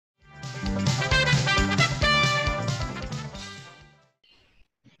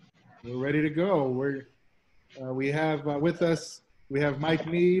We're ready to go. We have with us, we have Mike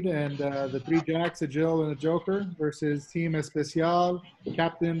Mead and the three Jacks, a Jill and a Joker versus Team Especial,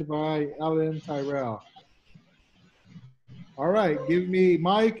 captained by Ellen Tyrell. All right, give me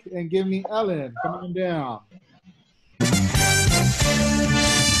Mike and give me Ellen. Come on down.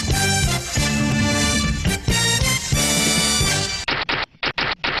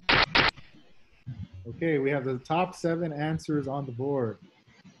 Okay, we have the top 7 answers on the board.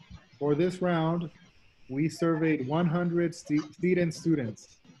 For this round, we surveyed 100 Seton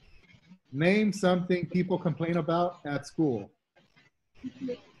students. Name something people complain about at school.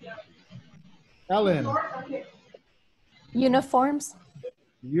 Ellen. Uniforms.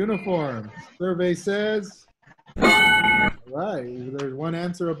 Uniforms. Survey says. Right, there's one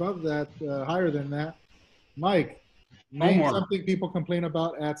answer above that, higher than that. Mike, name something people complain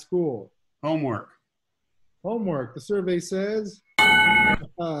about at school. Homework. Homework. The survey says.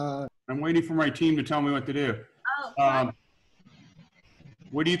 I'm waiting for my team to tell me what to do.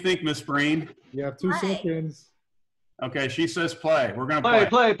 What do you think, Miss Breen? You have 2 seconds. Okay, she says play. We're going to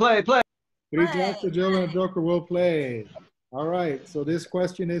play. Play. Three Jacks, a Jill, and a Joker will play. All right, so this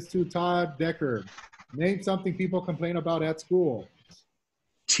question is to Todd Decker. Name something people complain about at school.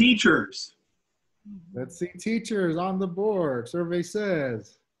 Teachers. Let's see, teachers on the board. Survey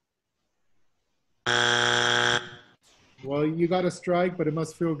says. Well, you got a strike, but it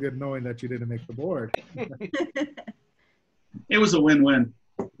must feel good knowing that you didn't make the board. It was a win-win.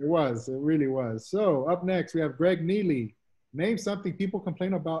 It was. It really was. So up next, we have Greg Neely. Name something people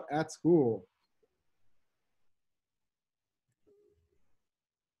complain about at school.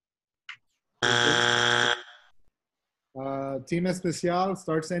 Team Especial,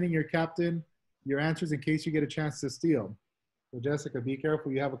 start sending your captain your answers in case you get a chance to steal. So Jessica, be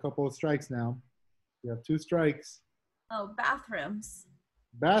careful. You have a couple of strikes now. You have 2 strikes. Oh, bathrooms.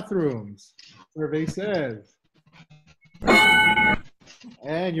 Bathrooms. Survey says.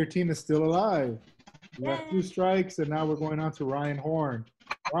 And your team is still alive. You have 2 strikes, and now we're going on to Ryan Horn.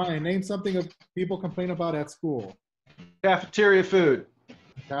 Ryan, name something of people complain about at school. Cafeteria food.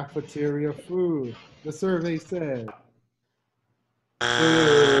 Cafeteria food. The survey said.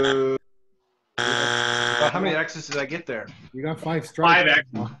 How many X's did I get there? You got 5 strikes. 5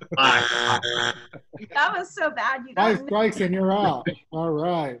 X's. 5. That was so bad. You 5 strikes and you're out. All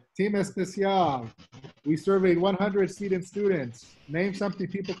right. Team Especial. We surveyed 100 Seton students. Name something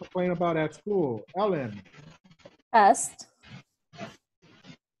people complain about at school. Ellen. Test.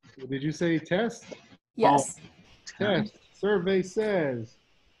 Did you say test? Yes. Test. Survey says.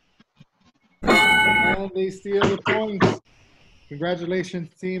 And they steal the points. Congratulations,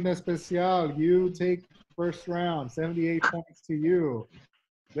 Team Especial. You take first round, 78 points to you.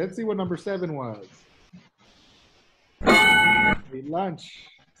 Let's see what number 7 was. A lunch,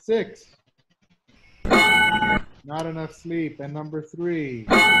 6. Not enough sleep. And number 3,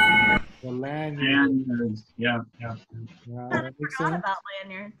 the lanyards. Yeah. That I makes forgot sense. about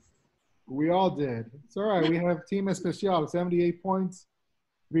lanyards. We all did. It's all right. We have Team Especial, 78 points.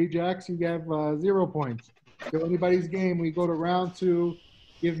 3 Jacks, you have 0 points. So anybody's game, we go to round 2.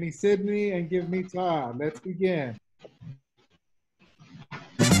 Give me Sydney and give me Todd. Let's begin.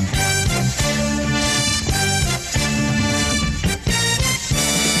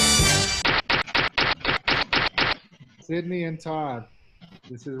 Sydney and Todd.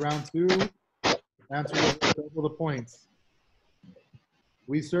 This is round 2. Answer double the points.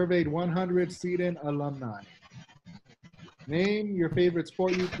 We surveyed 100 Seton alumni. Name your favorite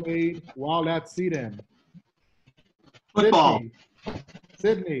sport you played while at Seton. Football.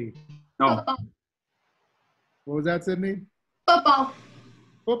 Sydney. No. Football. What was that, Sydney? Football.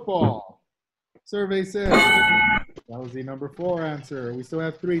 Football. Survey says. That was the number 4 answer. We still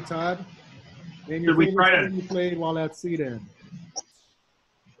have 3, Todd. Name your favorite sport you played while at Seton.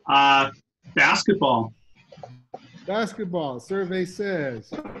 Basketball. Basketball. Survey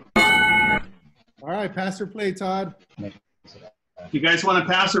says. All right, pass or play, Todd. You guys want to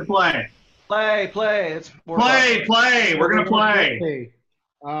pass or play? Play. It's play. We're going to play.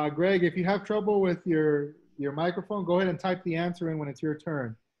 Greg, if you have trouble with your microphone, go ahead and type the answer in when it's your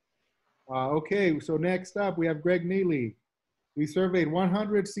turn. Okay, so next up, we have Greg Neely. We surveyed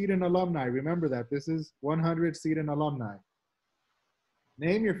 100 Seton alumni. Remember that. This is 100 Seton alumni.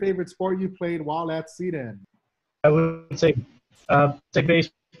 Name your favorite sport you played while at Seton. I would say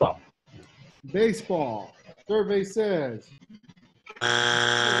baseball. Baseball. Survey says.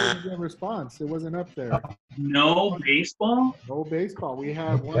 What was your response? It wasn't up there. No baseball? No baseball. We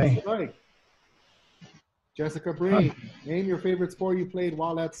have 1 strike. Jessica Breen, name your favorite sport you played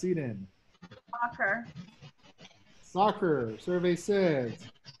while at Seton. Soccer. Soccer. Survey says.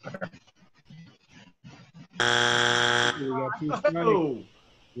 We got 2 strikes. Oh,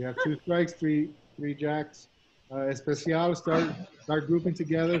 We have 2 strikes, three jacks. Especial, start grouping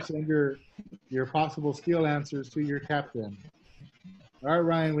together. Send your possible steal answers to your captain. All right,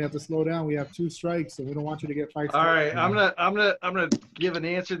 Ryan, we have to slow down. We have 2 strikes, and we don't want you to get 5 All strikes. right, I'm gonna give an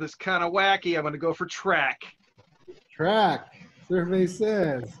answer that's kind of wacky. I'm gonna go for track. Track. Survey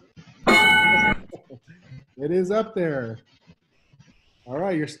says. It is up there. All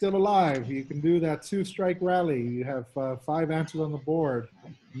right, you're still alive. You can do that 2-strike rally. You have 5 answers on the board.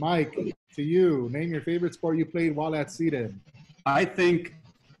 Mike, to you. Name your favorite sport you played while at Seton. I think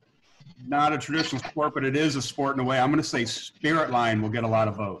not a traditional sport, but it is a sport in a way. I'm going to say spirit line will get a lot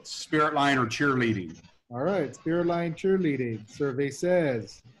of votes. Spirit line or cheerleading. All right, spirit line cheerleading. Survey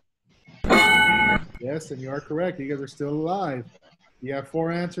says. Yes, and you are correct. You guys are still alive. You have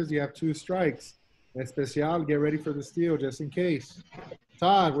 4 answers. You have 2 strikes. Especial, get ready for the steal just in case.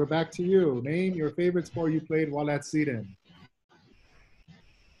 Todd, we're back to you. Name your favorite sport you played while at Seton.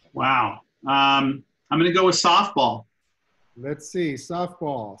 wow. I'm going to go with softball. Let's see.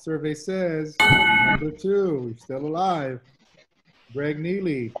 Softball. Survey says number 2. Still alive. Greg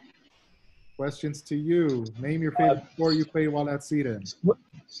Neely. Questions to you. Name your favorite sport you played while at Seton.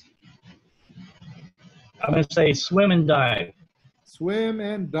 I'm going to say swim and dive. Swim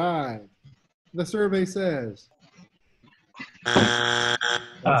and dive. The survey says.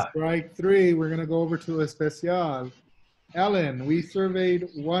 That's strike 3. We're going to go over to Especial. Ellen, we surveyed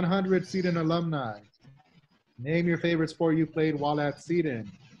 100 Seton alumni. Name your favorite sport you played while at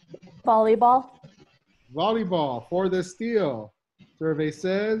Seton. Volleyball. Volleyball for the steal. Survey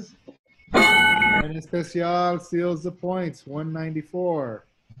says. And Especial steals the points, 194.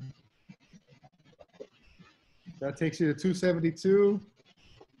 That takes you to 272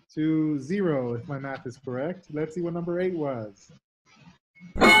 to 0, if my math is correct. Let's see what number 8 was.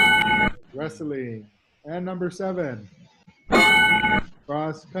 Wrestling. And number 7.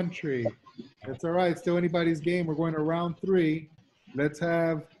 Cross country. It's all right. Still anybody's game. We're going to round 3. Let's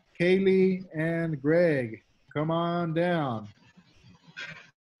have Kaylee and Greg come on down.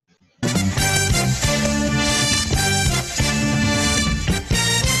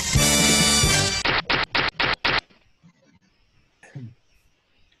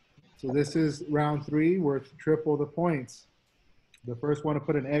 So this is round 3, worth triple the points. The first one to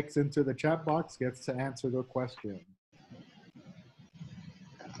put an X into the chat box gets to answer the question.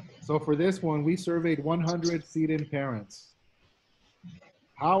 So for this one, we surveyed 100 Seton parents.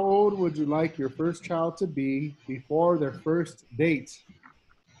 How old would you like your first child to be before their first date?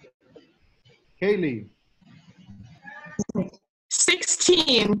 Kaylee.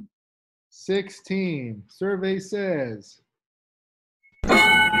 16. 16. Survey says.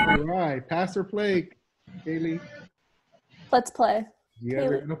 All right, pass or play, Kaylee? Let's play. You guys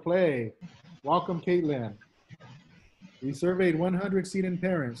are going to play. Welcome, Caitlin. We surveyed 100 Seton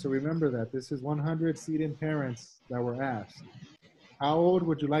parents, so remember that. This is 100 Seton parents that were asked. How old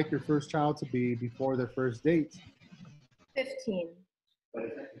would you like your first child to be before their first date? 15.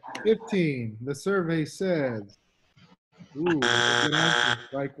 15. The survey says. Ooh, that's a good answer.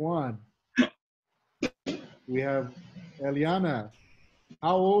 Strike 1. We have Eliana.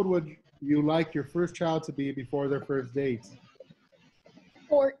 How old would you like your first child to be before their first date?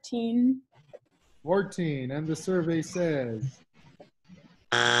 14. 14. And the survey says.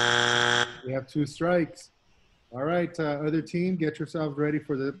 We have 2 strikes. All right, other team, get yourselves ready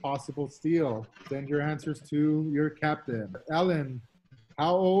for the possible steal. Send your answers to your captain. Ellen,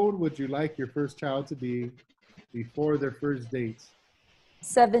 how old would you like your first child to be before their first date?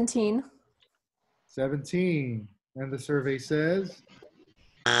 17. 17. And the survey says?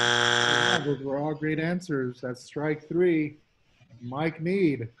 Yeah, those were all great answers. That's strike 3. Mike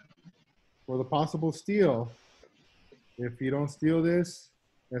Need for the possible steal. If you don't steal this,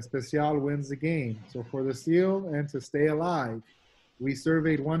 Especial wins the game. So for the steal and to stay alive, we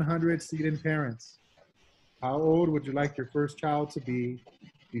surveyed 100 Seton parents. How old would you like your first child to be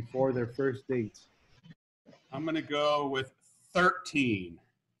before their first date? I'm going to go with 13.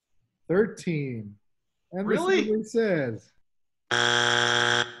 13. And Really? the survey says.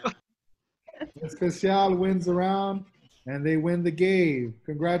 Especial wins the round and they win the game.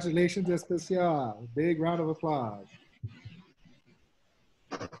 Congratulations, Especial. Big round of applause.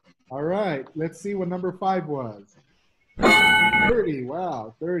 All right, let's see what number 5 was. 30,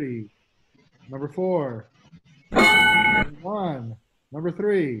 wow, 30. Number 4. 1. Number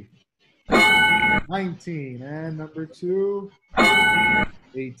 3. 19. And number 2,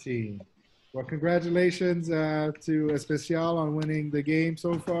 18. Well, congratulations to Especial on winning the game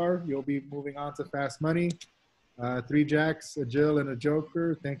so far. You'll be moving on to Fast Money. Three Jacks, a Jill, and a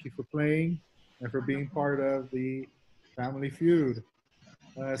Joker, thank you for playing and for being part of the Family Feud.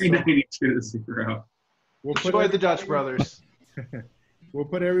 So 392-0. we'll Enjoy the Dutch brothers. We'll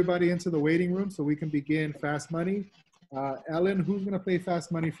put everybody into the waiting room so we can begin Fast Money. Ellen, who's going to play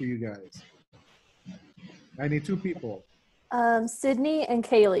Fast Money for you guys? I need two people. Sydney and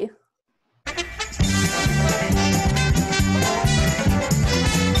Kaylee.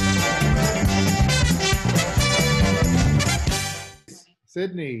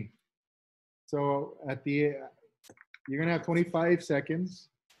 Sydney. So you're going to have 25 seconds.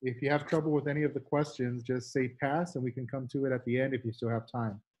 If you have trouble with any of the questions, just say pass and we can come to it at the end if you still have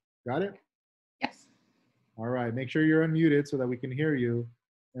time. Got it? Yes. All right. Make sure you're unmuted so that we can hear you.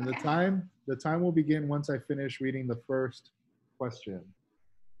 And the time will begin once I finish reading the first question.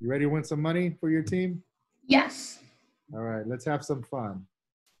 You ready to win some money for your team? Yes. All right. Let's have some fun.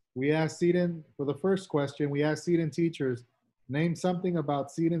 We asked Seton, for the first question, we asked Seton teachers, name something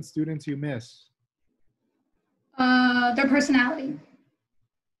about Seton students you miss. Their personality.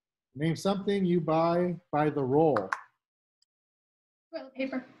 Name something you buy by the roll. Toilet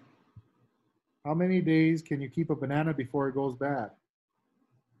paper. How many days can you keep a banana before it goes bad?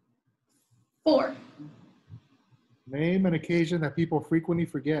 4. Name an occasion that people frequently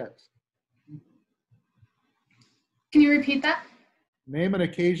forget. Can you repeat that? Name an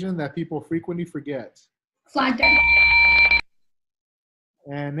occasion that people frequently forget. Flag Day.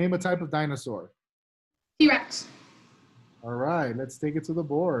 And name a type of dinosaur. T-Rex. All right, let's take it to the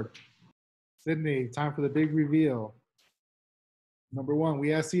board. Sydney, time for the big reveal. Number 1,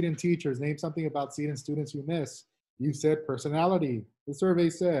 we asked Seton teachers, name something about Seton students you miss. You said personality. The survey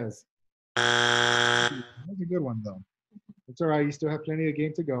says. That's a good one, though. It's all right, you still have plenty of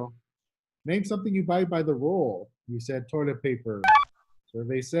game to go. Name something you buy by the roll. You said toilet paper.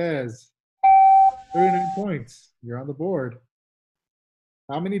 Survey says 39 points. You're on the board.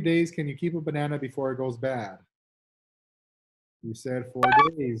 How many days can you keep a banana before it goes bad? You said 4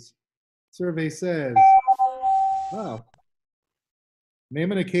 days. Survey says, wow.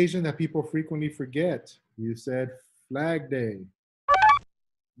 Name an occasion that people frequently forget. You said Flag Day.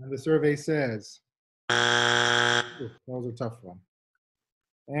 And the survey says, that was a tough one.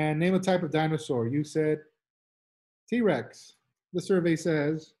 And name a type of dinosaur. You said T-Rex. The survey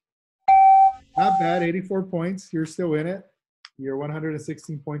says, not bad, 84 points. You're still in it. You're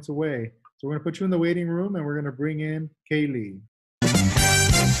 116 points away. So we're gonna put you in the waiting room and we're gonna bring in Kaylee.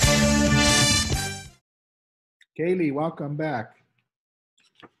 Kaylee, welcome back.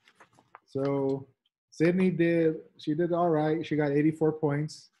 So Sydney did all right. She got 84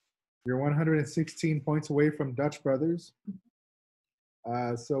 points. You're 116 points away from Dutch Brothers.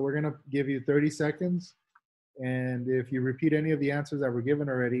 So we're gonna give you 30 seconds. And if you repeat any of the answers that were given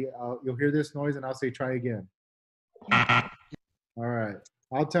already, you'll hear this noise and I'll say try again. All right.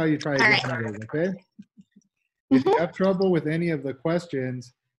 I'll tell you try again, right. Okay? If you have trouble with any of the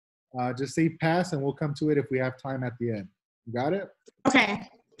questions, just say pass and we'll come to it if we have time at the end. Got it? Okay.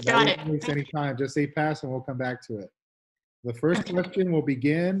 Got it. Waste any time. Just say pass and we'll come back to it. The first question will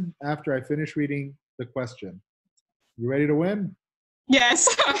begin after I finish reading the question. You ready to win? Yes.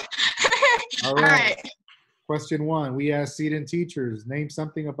 All right. Question 1. We asked Seton teachers, name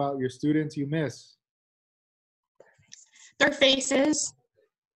something about your students you miss. Their faces.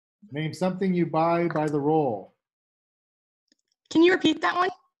 Name something you buy by the roll. Can you repeat that one?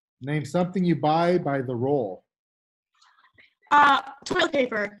 Name something you buy by the roll. Toilet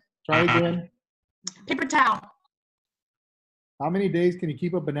paper. Try again. Paper towel. How many days can you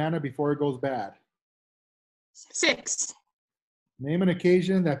keep a banana before it goes bad? 6. Name an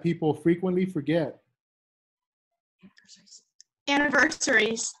occasion that people frequently forget.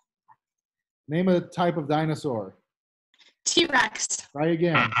 Anniversaries. Name a type of dinosaur. T-Rex. Try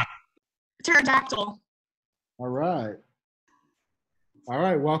again. Pterodactyl. All right. All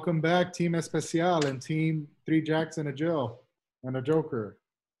right, welcome back, Team Especial and Team 3 Jacks and a Jill and a Joker.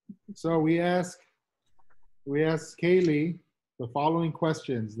 So we asked Kaylee the following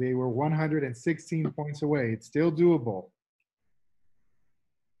questions. They were 116 points away. It's still doable.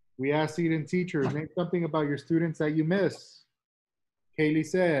 We asked Seton teachers, name something about your students that you miss. Kaylee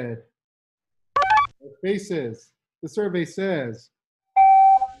said, their faces. The survey says,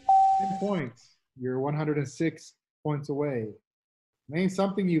 10 points. You're 106 points away. Name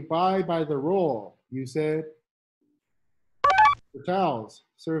something you buy by the roll. You said, the towels.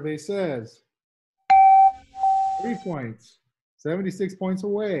 Survey says, 3 points. 76 points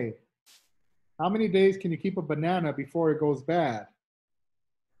away. How many days can you keep a banana before it goes bad?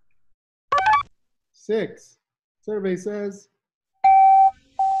 6. Survey says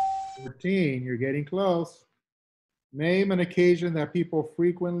 14. You're getting close. Name an occasion that people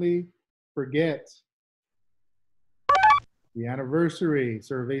frequently forget. The anniversary.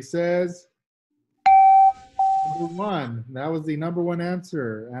 Survey says number 1. That was the number 1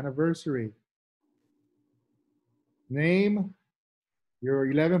 answer, anniversary. Name,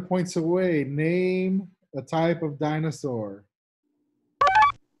 you're 11 points away. Name a type of dinosaur.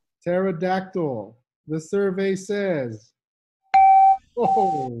 Pterodactyl. The survey says,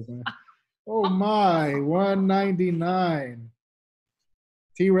 oh my, 199.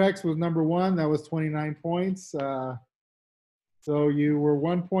 T-Rex was number 1. That was 29 points. So you were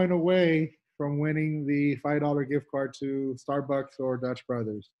 1 point away from winning the $5 gift card to Starbucks or Dutch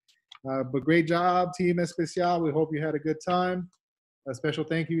Brothers. But great job, Team Especial. We hope you had a good time. A special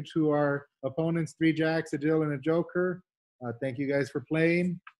thank you to our opponents, 3 Jacks, a Jill, and a Joker. Thank you guys for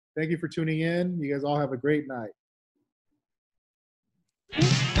playing. Thank you for tuning in. You guys all have a great night.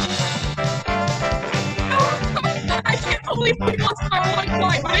 I can't believe we lost by 1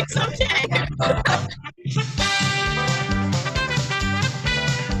 point, but it's okay.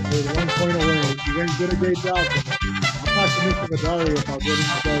 We're 1 point away. You guys did a great job. I'm not commissioning the Dario about getting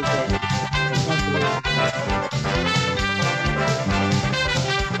you guys